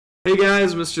Hey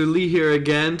guys, Mr. Lee here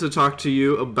again to talk to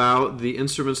you about the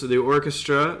instruments of the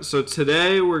orchestra. So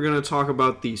today we're going to talk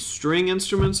about the string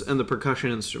instruments and the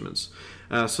percussion instruments.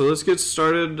 So let's get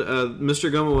started.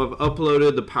 Mr. Gumm will have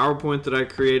uploaded the PowerPoint that I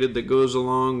created that goes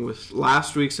along with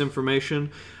last week's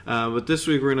information. But this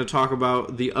week we're going to talk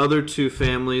about the other two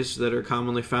families that are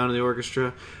commonly found in the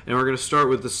orchestra, and we're going to start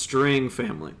with the string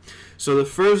family. So the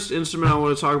first instrument I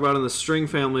want to talk about in the string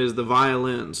family is the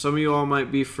violin. Some of you all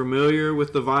might be familiar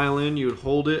with the violin. You would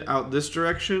hold it out this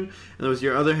direction, and with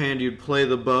your other hand you'd play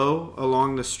the bow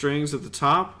along the strings at the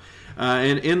top.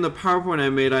 And in the PowerPoint I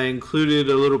made, I included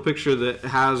a little picture that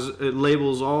it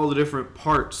labels all the different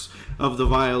parts of the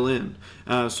violin.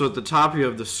 So at the top you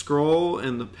have the scroll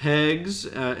and the pegs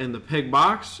and the peg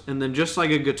box, and then just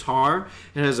like a guitar,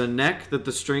 it has a neck that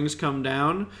the strings come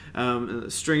down. And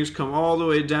the strings come all the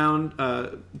way down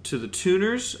to the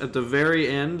tuners at the very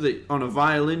end. That on a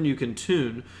violin you can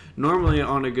tune. Normally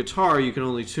on a guitar you can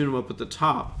only tune them up at the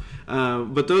top.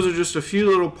 But those are just a few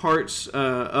little parts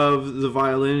of the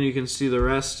violin. You can see the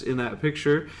rest in that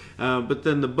picture. But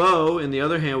then the bow, in the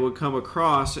other hand, would come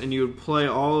across, and you would play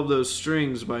all of those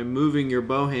strings by moving your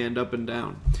bow hand up and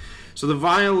down. So the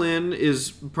violin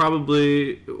is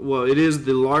probably, well, it is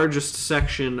the largest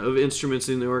section of instruments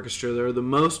in the orchestra. There are the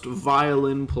most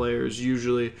violin players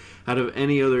usually out of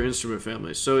any other instrument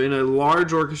family. So in a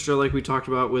large orchestra, like we talked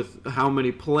about with how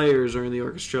many players are in the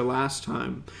orchestra last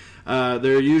time,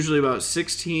 there are usually about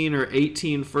 16 or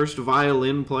 18 first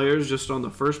violin players just on the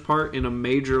first part in a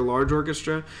major large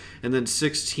orchestra, and then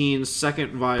 16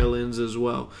 second violins as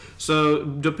well. So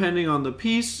depending on the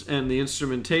piece and the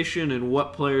instrumentation and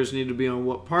what players need to be on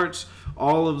what parts,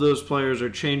 all of those players are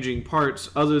changing parts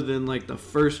other than like the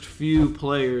first few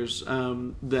players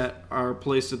that are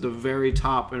placed at the very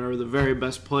top and are the very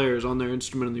best players on their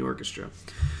instrument in the orchestra.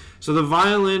 So the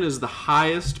violin is the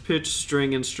highest pitched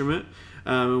string instrument.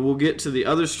 We'll get to the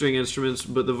other string instruments,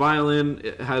 but the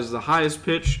violin has the highest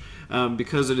pitch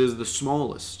because it is the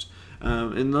smallest.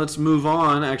 And let's move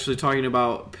on, actually talking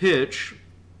about pitch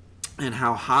and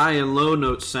how high and low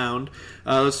notes sound.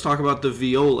 Let's talk about the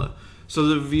viola. So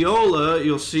the viola,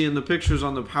 you'll see in the pictures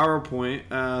on the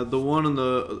PowerPoint, the one in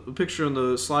the picture on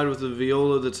the slide with the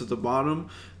viola that's at the bottom,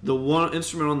 the one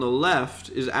instrument on the left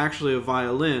is actually a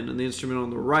violin, and the instrument on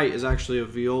the right is actually a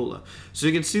viola. So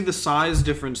you can see the size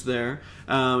difference there,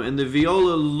 and the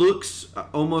viola looks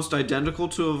almost identical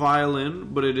to a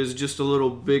violin, but it is just a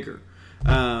little bigger.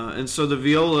 And so the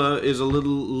viola is a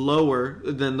little lower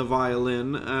than the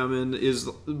violin, and is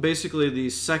basically the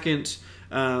second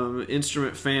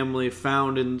instrument family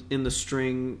found in the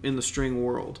string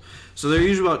world. So there are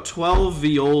usually about 12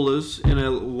 violas in a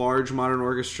large modern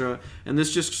orchestra, and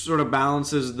this just sort of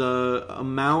balances the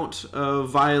amount of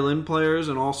violin players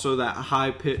and also that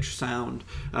high pitch sound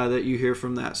that you hear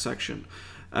from that section.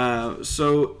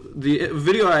 So the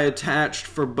video I attached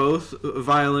for both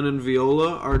violin and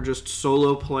viola are just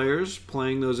solo players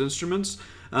playing those instruments.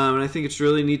 And I think it's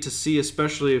really neat to see,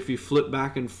 especially if you flip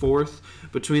back and forth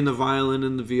between the violin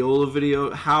and the viola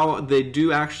video, how they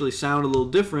do actually sound a little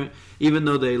different, even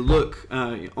though they look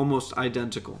almost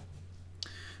identical.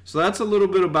 So that's a little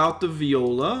bit about the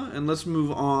viola, and let's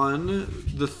move on.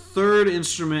 The third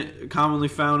instrument commonly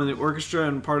found in the orchestra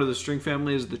and part of the string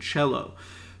family is the cello.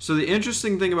 So the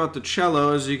interesting thing about the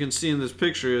cello, as you can see in this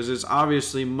picture, is it's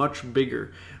obviously much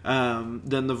bigger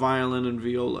than the violin and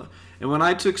viola. And when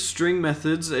I took string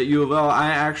methods at U of L,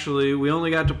 we only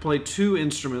got to play two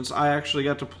instruments. I actually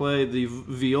got to play the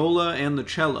viola and the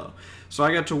cello. So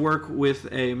I got to work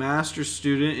with a master's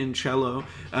student in cello,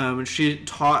 and she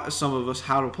taught some of us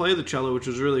how to play the cello, which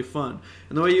was really fun.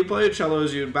 And the way you play a cello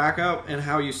is you would back up, and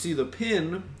how you see the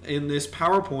pin in this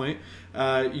PowerPoint,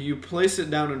 you place it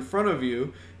down in front of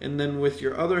you, and then with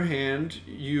your other hand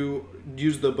you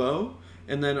use the bow,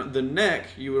 and then the neck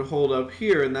you would hold up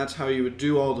here, and that's how you would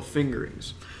do all the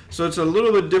fingerings. So it's a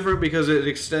little bit different because it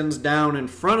extends down in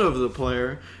front of the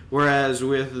player, whereas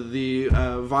with the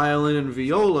violin and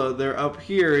viola, they're up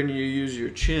here and you use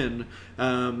your chin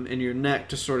and your neck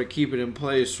to sort of keep it in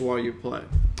place while you play.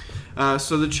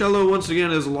 So the cello, once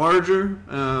again, is larger,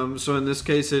 so in this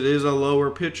case it is a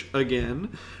lower pitch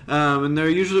again, and there are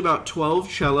usually about 12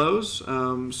 cellos.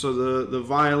 So the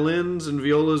violins and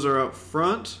violas are up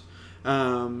front,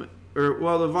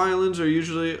 well, the violins are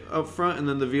usually up front, and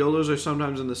then the violas are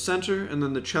sometimes in the center, and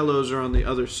then the cellos are on the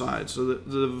other side. So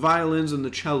the violins and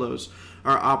the cellos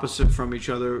are opposite from each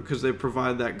other because they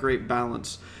provide that great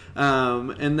balance.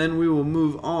 And then we will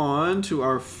move on to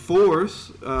our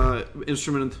fourth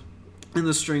instrument in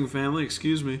the string family,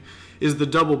 is the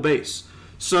double bass.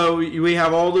 So we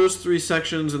have all those three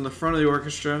sections in the front of the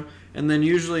orchestra, and then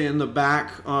usually in the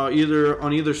back, either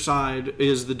on either side,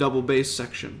 is the double bass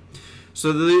section.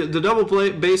 So the double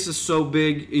bass is so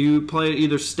big, you play it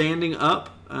either standing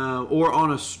up or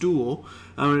on a stool.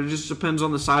 It just depends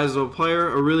on the size of a player.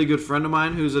 A really good friend of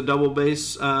mine who's a double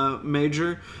bass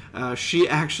major, she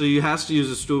actually has to use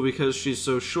a stool because she's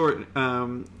so short,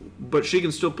 but she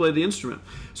can still play the instrument.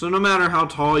 So no matter how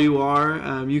tall you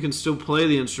are, you can still play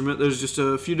the instrument. There's just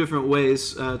a few different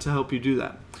ways to help you do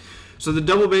that. So the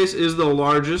double bass is the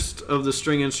largest of the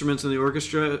string instruments in the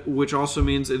orchestra, which also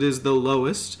means it is the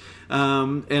lowest.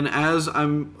 And as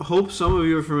I hope some of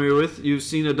you are familiar with, you've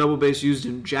seen a double bass used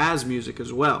in jazz music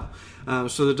as well.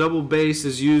 So the double bass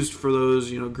is used for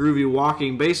those, groovy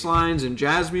walking bass lines in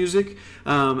jazz music,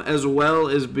 as well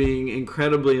as being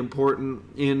incredibly important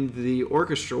in the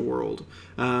orchestra world,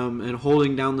 and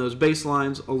holding down those bass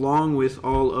lines along with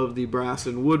all of the brass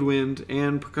and woodwind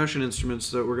and percussion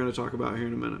instruments that we're going to talk about here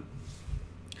in a minute.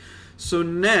 So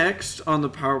next on the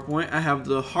PowerPoint, I have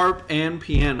the harp and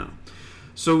piano.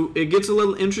 So it gets a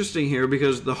little interesting here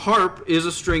because the harp is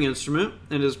a string instrument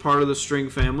and is part of the string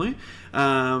family.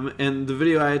 And the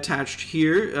video I attached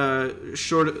here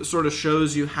sort of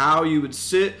shows you how you would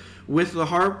sit with the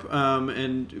harp,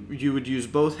 and you would use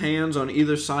both hands on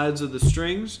either sides of the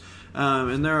strings.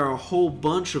 And there are a whole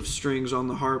bunch of strings on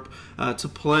the harp to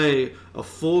play a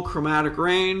full chromatic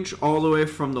range, all the way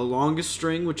from the longest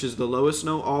string, which is the lowest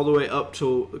note, all the way up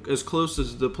to as close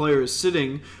as the player is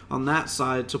sitting on that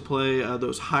side to play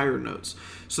those higher notes.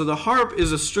 So the harp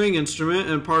is a string instrument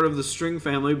and part of the string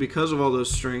family because of all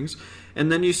those strings. And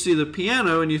then you see the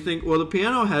piano and you think, well, the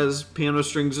piano has piano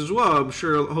strings as well. I'm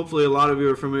sure, hopefully a lot of you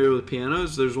are familiar with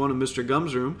pianos. There's one in Mr.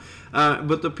 Gumm's room.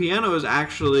 But the piano is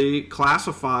actually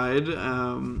classified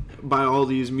by all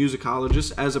these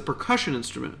musicologists as a percussion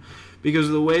instrument, because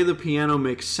the way the piano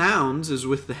makes sounds is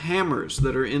with the hammers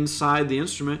that are inside the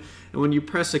instrument. And when you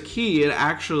press a key, it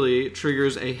actually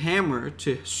triggers a hammer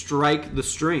to strike the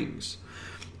strings.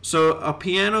 So a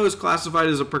piano is classified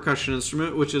as a percussion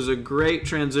instrument, which is a great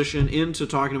transition into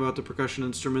talking about the percussion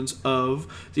instruments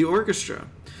of the orchestra.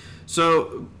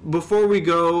 So before we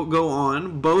go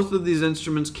on, both of these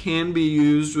instruments can be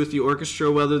used with the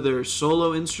orchestra, whether they're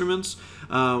solo instruments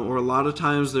or a lot of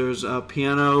times there's a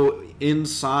piano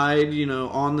inside,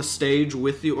 on the stage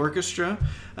with the orchestra.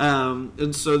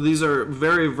 And so these are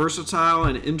very versatile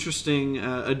and interesting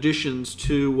additions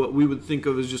to what we would think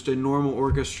of as just a normal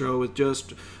orchestra with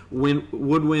just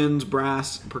woodwinds,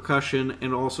 brass, percussion,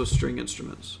 and also string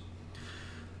instruments.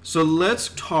 So let's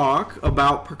talk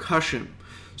about percussion.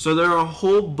 So there are a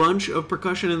whole bunch of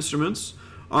percussion instruments.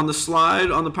 On the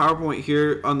slide on the PowerPoint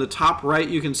here, on the top right,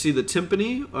 you can see the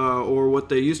timpani, or what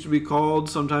they used to be called.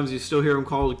 Sometimes you still hear them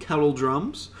called kettle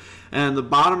drums. And the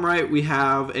bottom right, we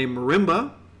have a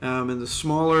marimba. And the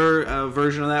smaller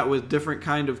version of that with different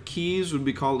kind of keys would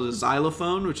be called a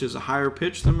xylophone, which is a higher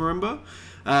pitch than marimba.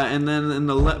 And then in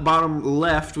the bottom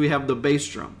left, we have the bass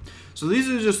drum. So these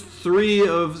are just three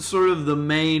of sort of the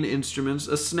main instruments.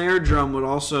 A snare drum would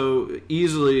also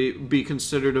easily be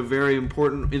considered a very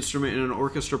important instrument in an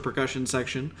orchestra percussion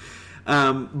section.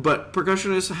 But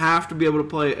percussionists have to be able to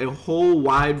play a whole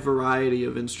wide variety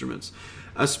of instruments.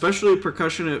 Especially for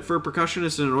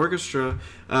percussionists in an orchestra,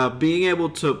 being able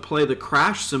to play the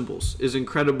crash cymbals is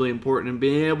incredibly important, and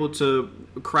being able to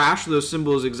crash those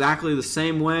cymbals exactly the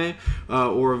same way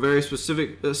or a very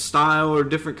specific style or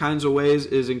different kinds of ways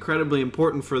is incredibly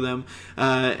important for them,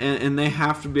 and they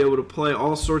have to be able to play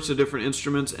all sorts of different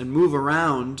instruments and move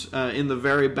around in the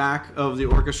very back of the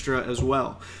orchestra as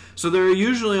well. So there are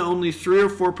usually only 3 or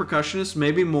 4 percussionists,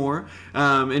 maybe more,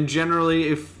 and generally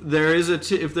if there is a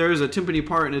timpani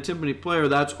part and a timpani player,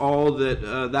 that's all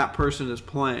that that person is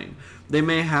playing. They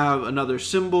may have another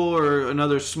cymbal or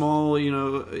another small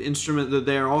instrument that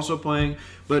they are also playing,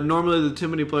 but normally the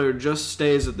timpani player just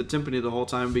stays at the timpani the whole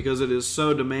time because it is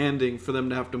so demanding for them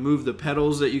to have to move the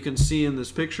pedals that you can see in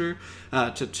this picture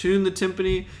to tune the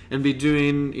timpani and be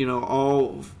doing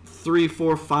all 3,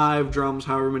 4, 5 drums,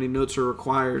 however many notes are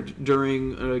required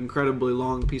during an incredibly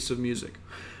long piece of music.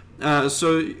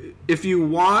 So if you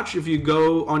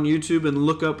go on YouTube and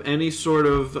look up any sort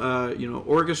of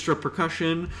orchestra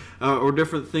percussion or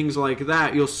different things like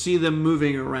that, you'll see them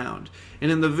moving around. And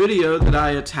in the video that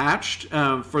I attached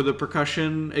for the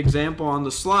percussion example on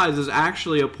the slides is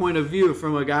actually a point of view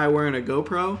from a guy wearing a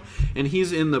GoPro, and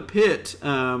he's in the pit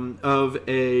of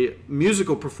a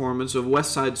musical performance of West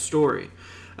Side Story.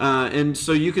 And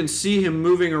so you can see him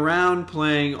moving around,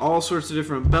 playing all sorts of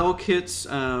different bell kits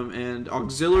and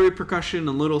auxiliary percussion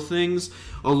and little things,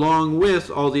 along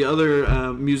with all the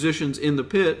other musicians in the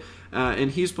pit.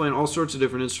 and he's playing all sorts of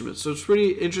different instruments. So it's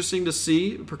pretty interesting to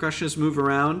see percussionists move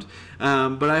around.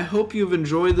 But I hope you've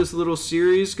enjoyed this little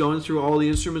series going through all the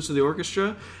instruments of the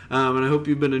orchestra, and I hope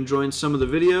you've been enjoying some of the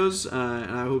videos,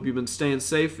 and I hope you've been staying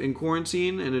safe in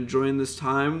quarantine and enjoying this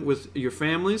time with your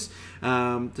families.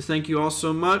 Thank you all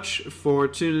so much for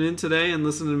tuning in today and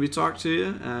listening to me talk to you,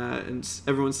 and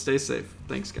everyone stay safe.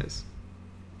 Thanks, guys.